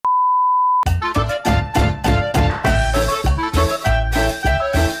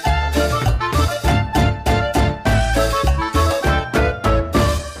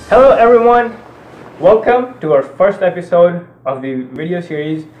Hello everyone, welcome to our first episode of the video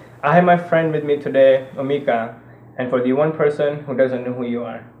series. I have my friend with me today, Omika, and for the one person who doesn't know who you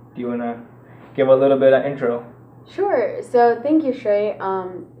are, do you want to give a little bit of intro? Sure. So thank you, Shrey,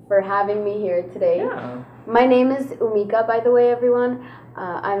 for having me here today. Yeah. My name is Omika, by the way, everyone.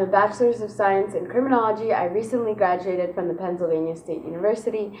 I'm a Bachelor's of Science in Criminology. I recently graduated from the Pennsylvania State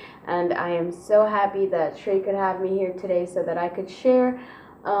University, and I am so happy that Shrey could have me here today so that I could share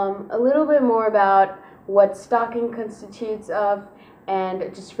a little bit more about what stalking constitutes of and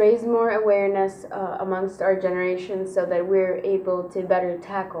just raise more awareness amongst our generation so that we're able to better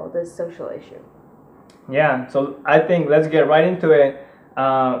tackle this social issue. Yeah, so I think let's get right into it.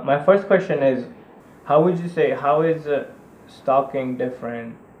 My first question is, how would you say, how is stalking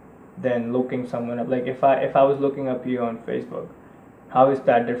different than looking someone up? Like if I was looking up you on Facebook, how is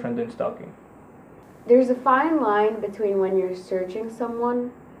that different than stalking? There's a fine line between when you're searching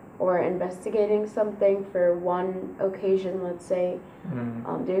someone or investigating something for one occasion, let's say.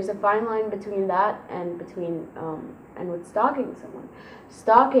 There's a fine line between that and with stalking someone.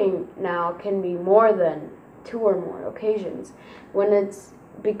 Stalking now can be more than two or more occasions. When it's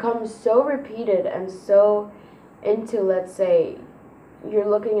becomes so repeated and so into, let's say, you're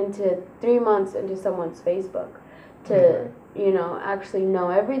looking into 3 months into someone's Facebook to actually know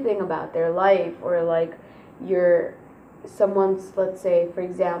everything about their life, or like someone's, let's say, for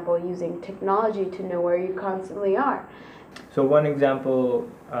example, using technology to know where you constantly are. So one example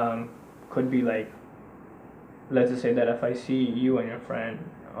could be like, let's just say that if I see you and your friend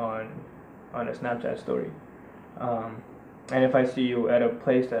on a Snapchat story, and if I see you at a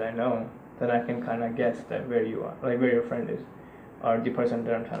place that I know, then I can kind of guess that where you are, like where your friend is, or the person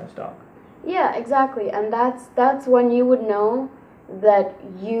that I'm trying to stalk. Yeah, exactly, and that's when you would know that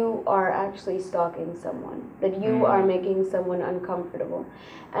you are actually stalking someone, that you are making someone uncomfortable.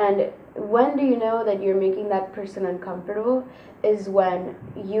 And when do you know that you're making that person uncomfortable is when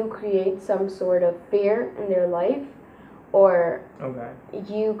you create some sort of fear in their life, or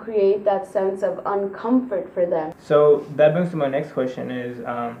you create that sense of uncomfort for them. So that brings to my next question is,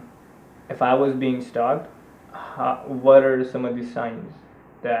 if I was being stalked, what are some of the signs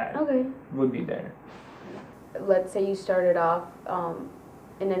that would be there? Let's say you started off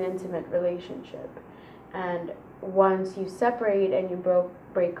in an intimate relationship, and once you separate and you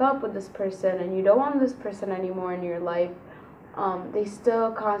break up with this person and you don't want this person anymore in your life, they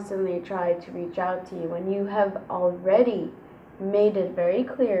still constantly try to reach out to you when you have already made it very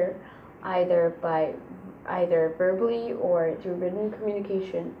clear, either verbally or through written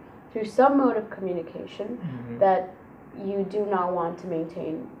communication, through some mode of communication, that you do not want to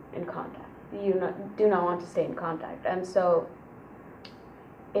maintain in contact. You do not want to stay in contact. And so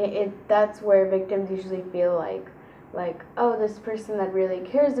that's where victims usually feel like, oh, this person that really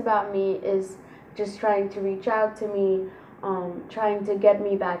cares about me is just trying to reach out to me, trying to get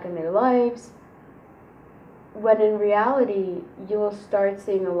me back in their lives, when in reality you will start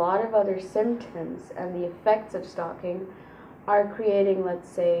seeing a lot of other symptoms, and the effects of stalking are creating, let's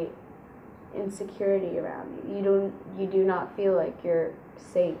say, insecurity around you. You do not feel like you're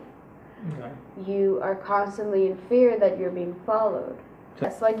safe. You are constantly in fear that you're being followed.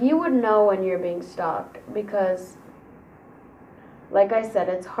 It's like you would know when you're being stalked, because like I said,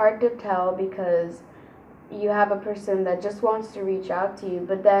 it's hard to tell because you have a person that just wants to reach out to you,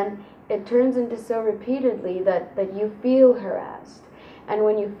 but then it turns into so repeatedly that you feel harassed. And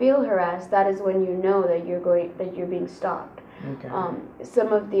when you feel harassed, that is when you know that you're being stalked.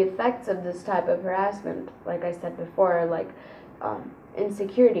 Some of the effects of this type of harassment, like I said before, are like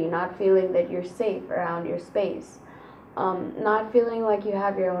insecurity, not feeling that you're safe around your space, not feeling like you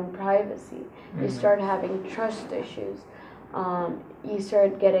have your own privacy. You start having trust issues. You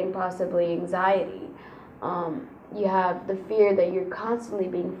start getting possibly anxiety. You have the fear that you're constantly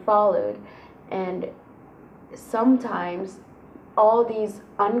being followed, and sometimes all these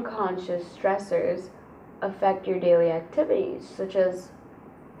unconscious stressors affect your daily activities, such as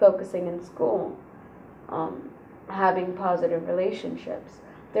focusing in school, having positive relationships.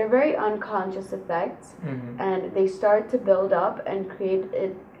 They're very unconscious effects, and they start to build up and create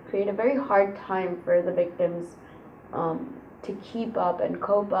a very hard time for the victims to keep up and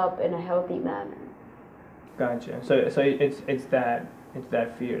cope up in a healthy manner. Gotcha. So it's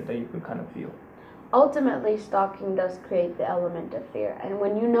that fear that you could kind of feel. Ultimately, stalking does create the element of fear, and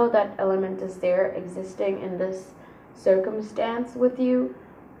when you know that element is there, existing in this circumstance with you,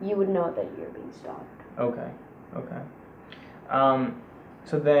 you would know that you're being stalked. Okay.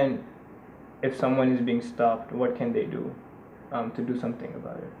 So then, if someone is being stalked, what can they do to do something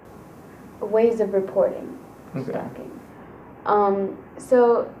about it? Ways of reporting stalking.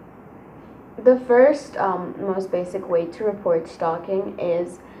 So The first, most basic way to report stalking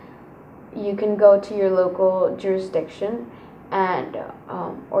is you can go to your local jurisdiction and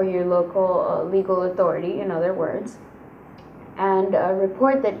or your local legal authority, in other words, and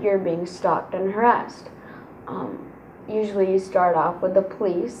report that you're being stalked and harassed. Usually you start off with the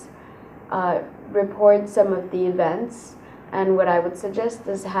police, report some of the events, and what I would suggest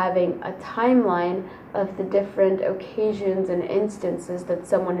is having a timeline of the different occasions and instances that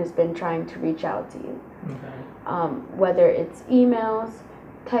someone has been trying to reach out to you. Okay. Whether it's emails,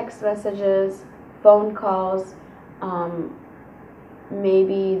 text messages, phone calls,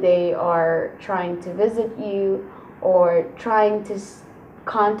 maybe they are trying to visit you or trying to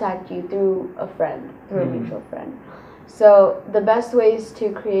contact you through a friend, through a mutual friend. So the best way is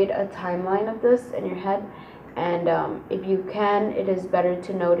to create a timeline of this in your head, and if you can, it is better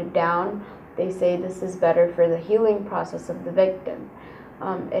to note it down. They say this is better for the healing process of the victim.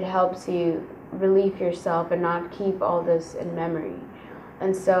 It helps you relieve yourself and not keep all this in memory.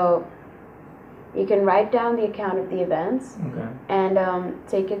 And so you can write down the account of the events, Okay. and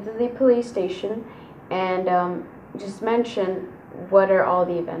take it to the police station and just mention what are all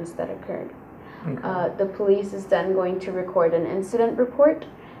the events that occurred. Okay. The police is then going to record an incident report,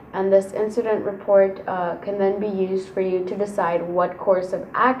 and this incident report can then be used for you to decide what course of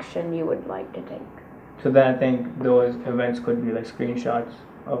action you would like to take. So then I think those events could be like screenshots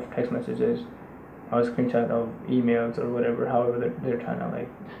of text messages or screenshot of emails or whatever, however they're trying to like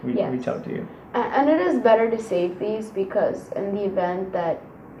Yes. reach out to you. And it is better to save these, because in the event that,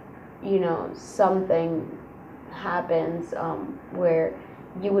 something happens where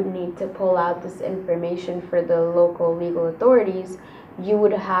you would need to pull out this information for the local legal authorities, you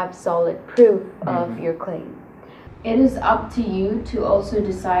would have solid proof of your claim. It is up to you to also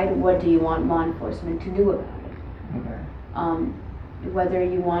decide what do you want law enforcement to do about it. Okay. Whether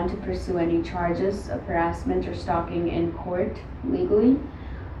you want to pursue any charges of harassment or stalking in court legally,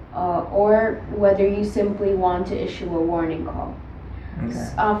 or whether you simply want to issue a warning call.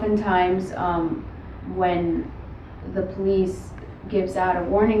 Okay. Oftentimes, when the police gives out a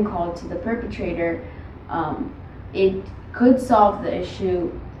warning call to the perpetrator, it could solve the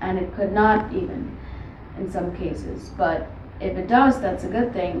issue, and it could not even in some cases. But if it does, that's a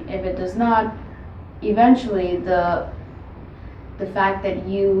good thing. If it does not, eventually the fact that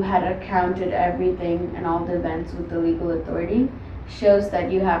you had accounted everything and all the events with the legal authority shows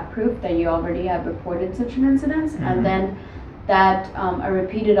that you have proof that you already have reported such an incident, and then that a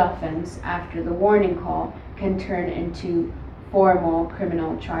repeated offense after the warning call can turn into formal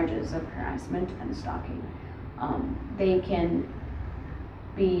criminal charges of harassment and stalking. They can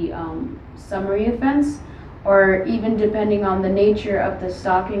be summary offense, or even depending on the nature of the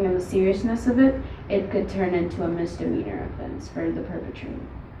stalking and the seriousness of it, it could turn into a misdemeanor offense for the perpetrator.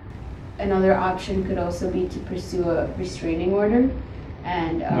 Another option could also be to pursue a restraining order.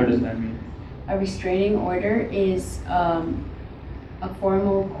 And What does that mean? a restraining order is a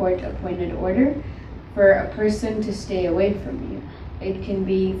formal court-appointed order for a person to stay away from you. It can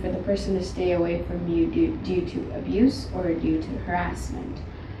be for the person to stay away from you due to abuse or due to harassment.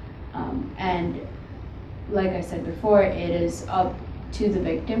 And like I said before, it is up to the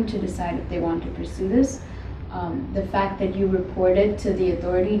victim to decide if they want to pursue this. The fact that you report it to the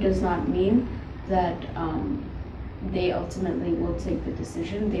authority does not mean that they ultimately will take the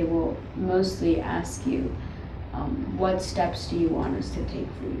decision. They will mostly ask you, what steps do you want us to take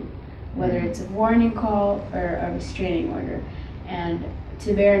for you? Whether it's a warning call or a restraining order. And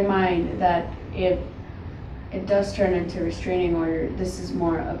to bear in mind that if it does turn into a restraining order, this is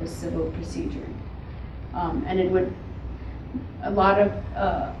more of a civil procedure. And it would, a lot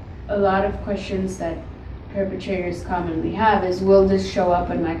of questions that perpetrators commonly have is, will this show up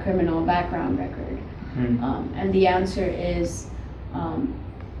in my criminal background record? And the answer is,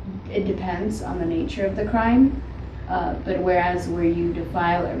 it depends on the nature of the crime. But whereas were you to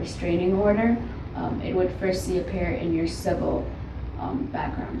file a restraining order, it would firstly appear in your civil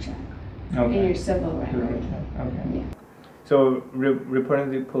background check, in your civil record. Okay. Yeah. So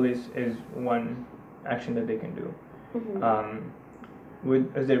reporting to the police is one action that they can do.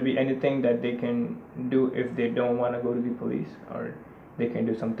 Is there be anything that they can do if they don't want to go to the police, or they can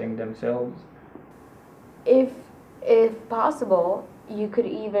do something themselves? If possible, you could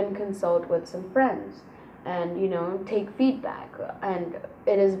even consult with some friends and take feedback. And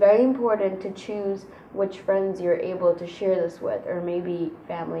it is very important to choose which friends you're able to share this with, or maybe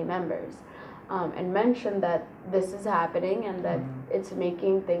family members, and mention that this is happening and that it's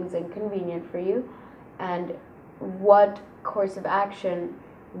making things inconvenient for you, and what course of action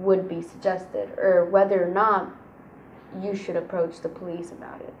would be suggested, or whether or not you should approach the police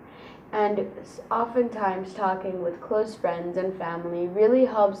about it. And oftentimes, talking with close friends and family really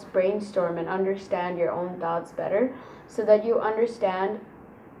helps brainstorm and understand your own thoughts better so that you understand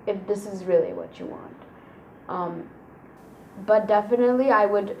if this is really what you want. But definitely, I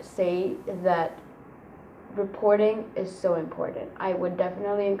would say that reporting is so important. I would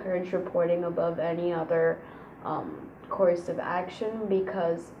definitely encourage reporting above any other course of action,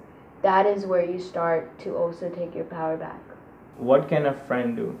 because that is where you start to also take your power back. What can a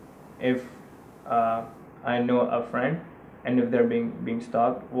friend do if I know a friend and if they're being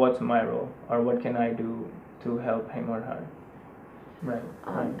stalked? What's my role, or what can I do to help him or her? Right.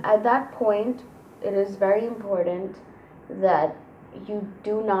 At that point, it is very important that you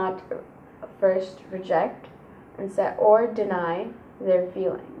do not first reject and say or deny their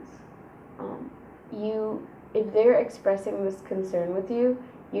feelings. If they're expressing this concern with you,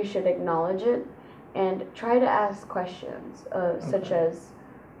 you should acknowledge it and try to ask questions such as,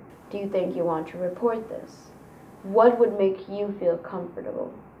 do you think you want to report this? What would make you feel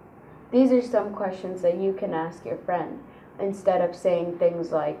comfortable? These are some questions that you can ask your friend instead of saying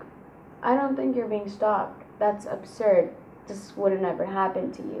things like, I don't think you're being stalked. That's absurd. This wouldn't ever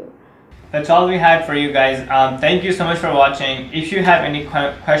happen to you. That's all we had for you guys. Thank you so much for watching. If you have any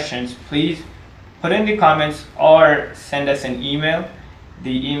questions, please put in the comments or send us an email.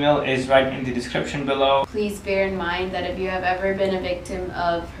 The email is right in the description below. Please bear in mind that if you have ever been a victim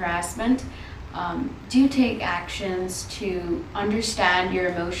of harassment, do take actions to understand your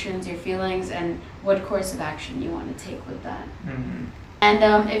emotions, your feelings, and what course of action you want to take with that. Mm-hmm.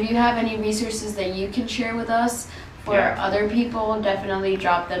 And if you have any resources that you can share with us for other people, definitely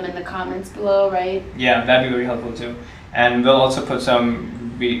drop them in the comments below, right? Yeah, that'd be very helpful too. And we'll also put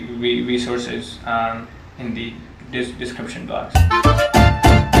some resources in the description box.